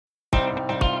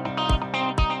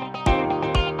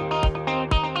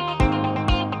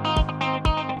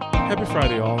Happy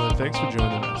Friday, all, and thanks for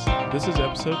joining us. This is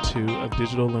episode 2 of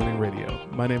Digital Learning Radio.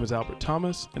 My name is Albert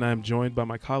Thomas, and I am joined by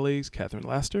my colleagues, Catherine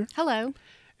Laster. Hello.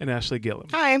 And Ashley Gillum.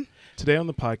 Hi. Today on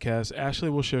the podcast, Ashley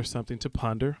will share something to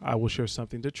ponder, I will share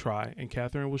something to try, and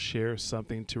Catherine will share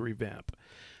something to revamp.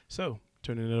 So,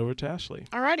 turning it over to Ashley.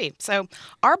 Alrighty. So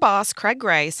our boss, Craig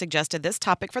Gray, suggested this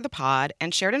topic for the pod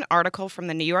and shared an article from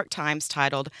the New York Times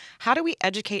titled, "How Do We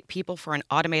Educate People for an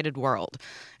Automated World?"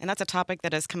 And that's a topic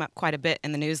that has come up quite a bit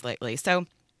in the news lately. So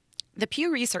the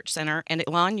Pew Research Center and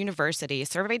Elon University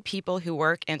surveyed people who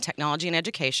work in technology and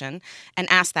education and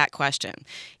asked that question.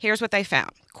 Here's what they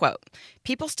found. Quote,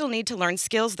 "People still need to learn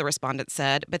skills," the respondents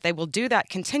said, "but they will do that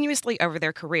continuously over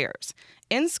their careers.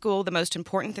 In school, the most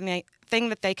important thing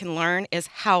that they can learn is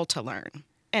how to learn."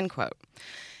 End quote.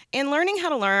 And learning how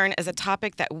to learn is a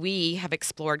topic that we have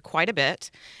explored quite a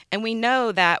bit, and we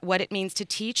know that what it means to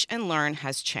teach and learn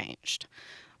has changed.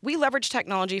 We leverage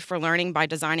technology for learning by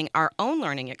designing our own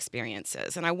learning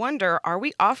experiences. And I wonder, are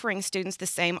we offering students the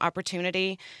same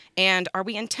opportunity? And are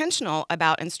we intentional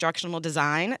about instructional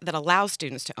design that allows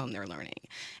students to own their learning?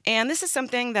 And this is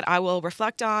something that I will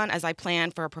reflect on as I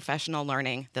plan for professional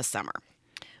learning this summer.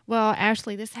 Well,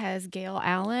 Ashley, this has Gail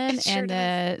Allen It sure and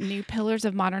the new Pillars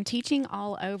of Modern Teaching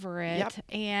all over it. Yep.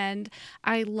 And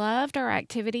I loved our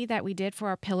activity that we did for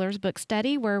our Pillars book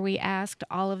study, where we asked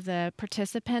all of the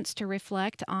participants to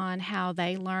reflect on how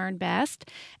they learn best.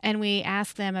 And we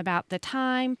asked them about the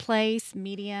time, place,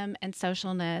 medium, and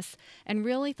socialness, and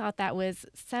really thought that was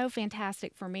so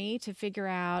fantastic for me to figure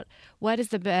out what is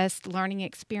the best learning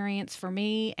experience for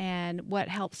me and what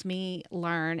helps me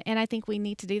learn. And I think we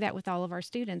need to do that with all of our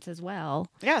students as well.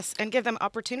 Yes, and give them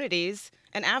opportunities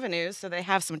and avenues so they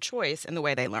have some choice in the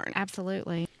way they learn.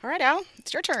 Absolutely. All right, Al,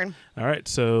 it's your turn. All right,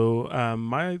 so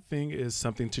my thing is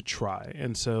something to try.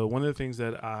 And so one of the things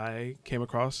that I came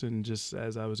across, and just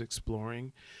as I was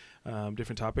exploring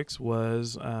different topics,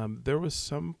 was there was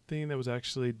something that was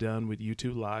actually done with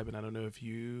YouTube Live. And I don't know if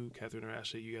you, Catherine or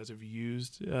Ashley, you guys have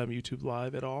used YouTube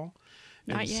Live at all.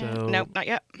 Not yet. So Nope, not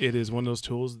yet. it is one of those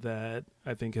tools that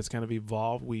I think has kind of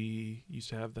evolved. We used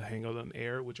to have the Hangout on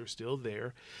Air, which are still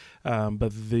there,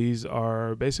 but these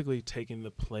are basically taking the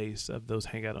place of those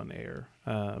Hangout on Air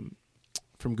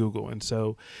from Google. And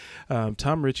so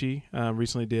Tom Ritchie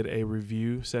recently did a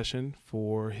review session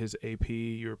for his AP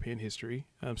European History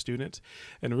students.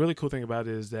 And the really cool thing about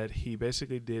it is that he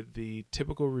basically did the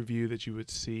typical review that you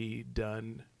would see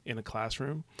done in a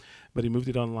classroom, but he moved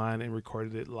it online and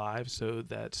recorded it live so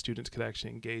that students could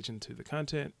actually engage into the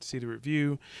content, see the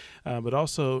review, but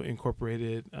also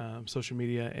incorporated social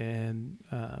media and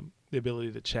the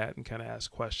ability to chat and kind of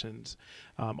ask questions,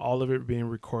 all of it being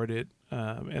recorded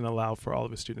and allow for all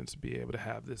of his students to be able to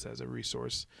have this as a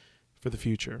resource for the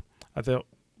future. I thought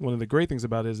one of the great things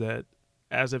about it is that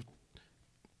as of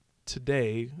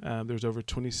today, there's over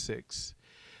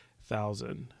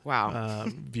 26,000 Wow.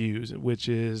 views, which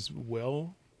is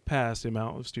well past the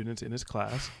amount of students in his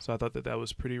class. So I thought that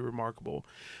was pretty remarkable,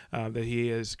 that he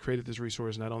has created this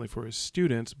resource not only for his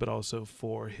students, but also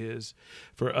for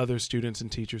other students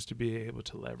and teachers to be able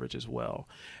to leverage as well.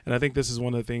 And I think this is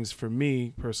one of the things for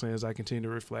me personally, as I continue to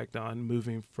reflect on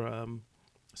moving from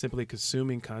simply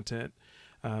consuming content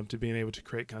to being able to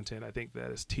create content. I think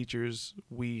that as teachers,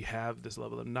 we have this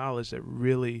level of knowledge that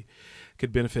really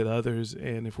could benefit others.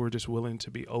 And if we're just willing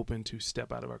to be open to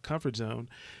step out of our comfort zone,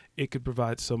 it could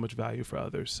provide so much value for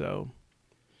others. So,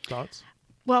 thoughts?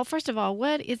 Well, first of all,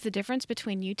 what is the difference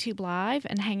between YouTube Live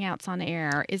and Hangouts on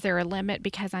Air? Is there a limit?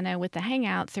 Because I know with the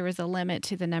Hangouts, there is a limit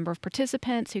to the number of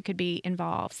participants who could be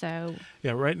involved. So,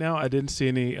 yeah, right now I didn't see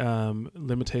any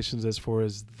limitations as far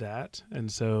as that.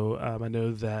 And so I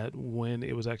know that when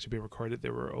it was actually being recorded,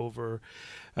 there were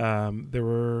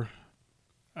well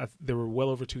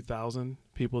over 2,000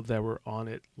 people that were on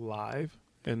it live.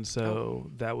 And so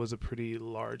that was a pretty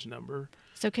large number.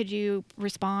 So could you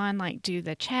respond, like do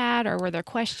the chat, or were there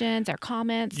questions or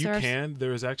comments? You can.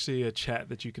 There is actually a chat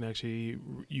that you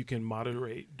can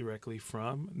moderate directly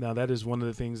from. Now, that is one of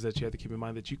the things that you have to keep in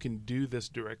mind, that you can do this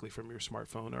directly from your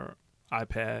smartphone or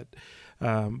iPad,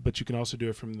 but you can also do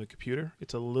it from the computer.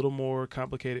 It's a little more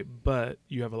complicated, but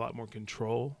you have a lot more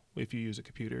control. If you use a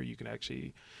computer, you can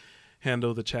actually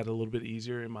handle the chat a little bit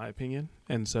easier, in my opinion.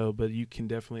 And so, but you can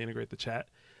definitely integrate the chat.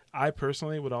 I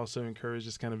personally would also encourage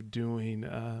just kind of doing,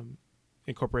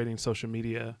 incorporating social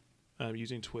media,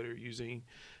 using Twitter, using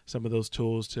some of those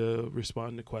tools to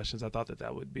respond to questions. I thought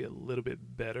that would be a little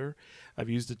bit better. I've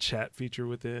used the chat feature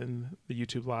within the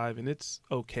YouTube Live, and it's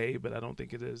okay, but I don't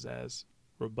think it is as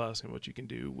robust in what you can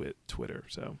do with Twitter.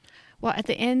 So, well, at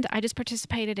the end, I just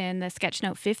participated in the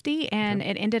Sketchnote 50, and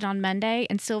it ended on Monday,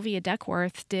 and Sylvia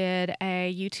Duckworth did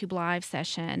a YouTube live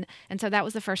session. And so that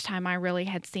was the first time I really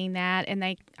had seen that. And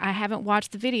I haven't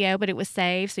watched the video, but it was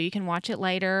saved, so you can watch it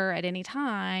later at any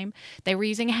time. They were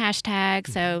using a hashtag,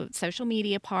 so social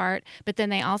media part, but then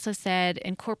they also said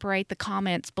incorporate the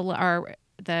comments below, or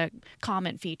the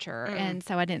comment feature. And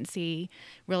so I didn't see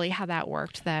really how that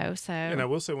worked, though. So, and I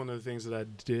will say one of the things that I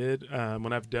did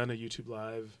when I've done a YouTube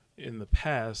live in the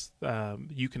past,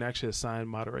 you can actually assign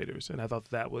moderators, and I thought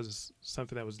that was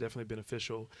something that was definitely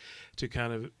beneficial to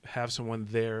kind of have someone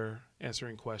there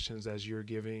answering questions as you're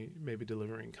maybe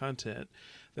delivering content,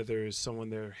 that there is someone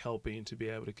there helping to be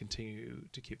able to continue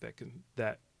to keep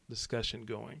that discussion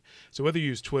going. So whether you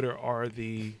use Twitter or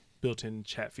the built-in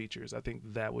chat features, I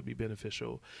think that would be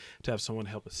beneficial to have someone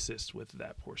help assist with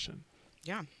that portion.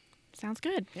 Yeah. Sounds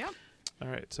good. Yeah. All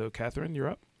right. So, Catherine, you're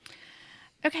up.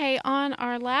 Okay, on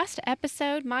our last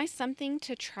episode, my something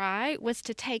to try was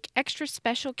to take extra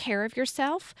special care of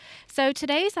yourself. So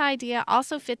today's idea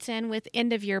also fits in with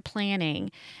end of year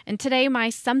planning. And today, my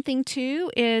something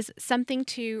to is something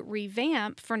to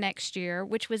revamp for next year,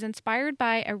 which was inspired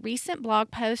by a recent blog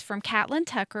post from Caitlin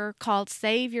Tucker called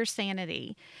Save Your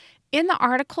Sanity. In the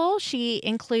article, she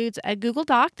includes a Google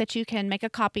Doc that you can make a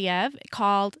copy of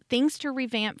called Things to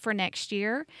Revamp for Next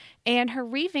Year. And her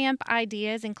revamp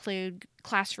ideas include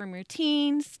classroom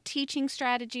routines, teaching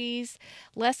strategies,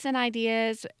 lesson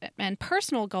ideas, and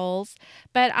personal goals.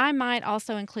 But I might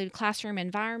also include classroom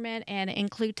environment and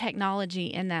include technology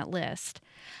in that list.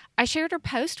 I shared her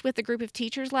post with a group of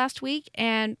teachers last week,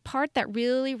 and part that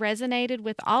really resonated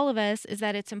with all of us is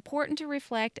that it's important to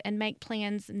reflect and make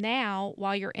plans now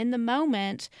while you're in the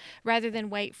moment rather than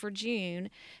wait for June,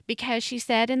 because she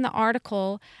said in the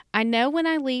article, I know when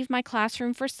I leave my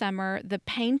classroom for summer, the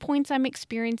pain points I'm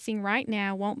experiencing right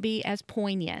now won't be as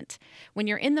poignant. When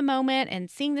you're in the moment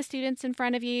and seeing the students in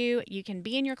front of you, you can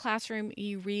be in your classroom,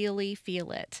 you really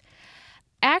feel it.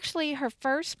 Actually, her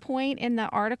first point in the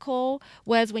article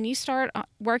was when you start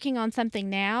working on something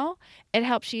now, it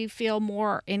helps you feel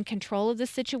more in control of the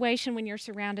situation when you're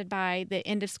surrounded by the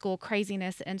end of school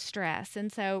craziness and stress.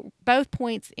 And so both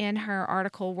points in her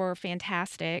article were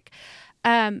fantastic.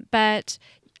 But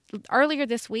earlier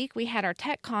this week, we had our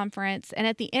tech conference, and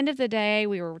at the end of the day,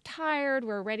 we were tired, we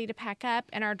were ready to pack up,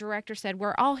 and our director said,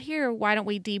 we're all here, why don't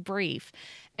we debrief?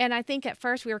 And I think at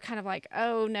first we were kind of like,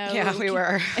 oh no. Yeah, we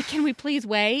were. Can we please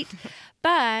wait?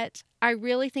 But I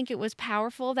really think it was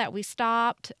powerful that we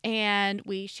stopped and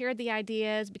we shared the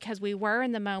ideas because we were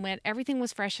in the moment. Everything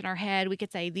was fresh in our head. We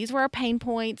could say, these were our pain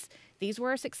points. These were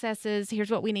our successes. Here's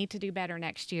what we need to do better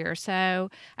next year. So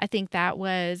I think that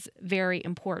was very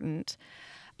important.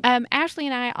 Ashley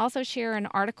and I also share an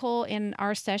article in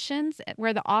our sessions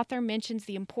where the author mentions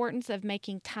the importance of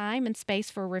making time and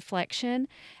space for reflection,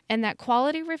 and that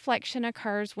quality reflection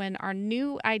occurs when our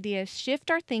new ideas shift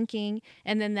our thinking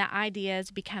and then the ideas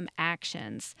become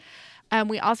actions.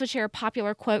 We also share a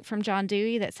popular quote from John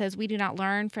Dewey that says, we do not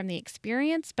learn from the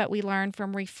experience, but we learn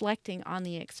from reflecting on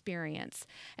the experience.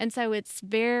 And so it's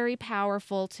very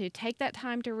powerful to take that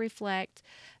time to reflect,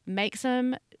 make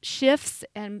some shifts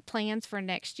and plans for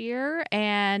next year,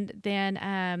 and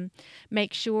then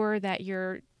make sure that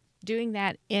you're doing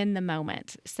that in the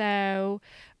moment. So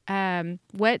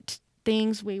what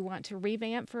things we want to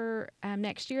revamp for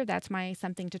next year, that's my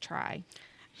something to try.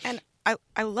 And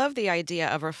I love the idea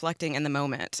of reflecting in the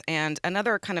moment. And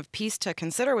another kind of piece to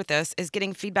consider with this is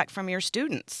getting feedback from your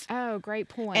students. Oh, great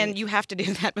point. And you have to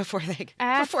do that before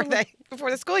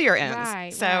the school year ends.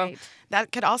 Right, so right.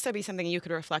 that could also be something you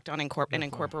could reflect on and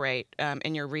incorporate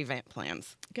in your revamp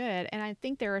plans. Good. And I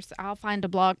think I'll find a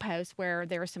blog post where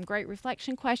there are some great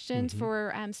reflection questions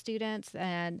for students.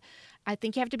 And I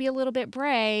think you have to be a little bit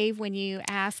brave when you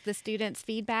ask the students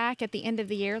feedback at the end of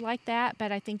the year like that.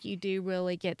 But I think you do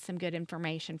really get some good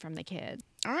information from the kids.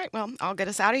 All right, well, I'll get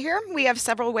us out of here. We have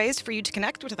several ways for you to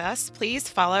connect with us. Please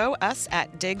follow us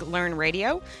at Dig Learn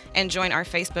Radio and join our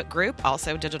Facebook group,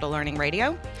 also Digital Learning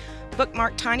Radio.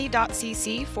 Bookmark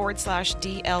tiny.cc/DL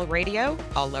Radio,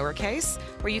 all lowercase,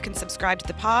 where you can subscribe to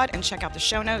the pod and check out the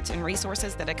show notes and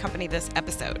resources that accompany this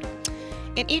episode.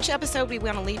 In each episode, we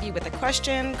want to leave you with a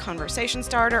question, conversation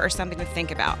starter, or something to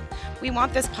think about. We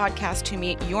want this podcast to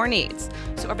meet your needs.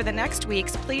 So over the next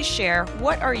weeks, please share,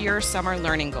 what are your summer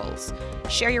learning goals?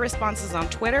 Share your responses on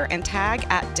Twitter and tag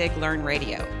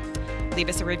 @DigLearnRadio. Leave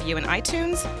us a review in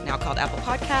iTunes, now called Apple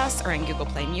Podcasts, or in Google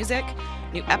Play Music.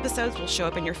 New episodes will show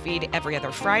up in your feed every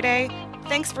other Friday.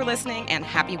 Thanks for listening, and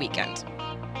happy weekend.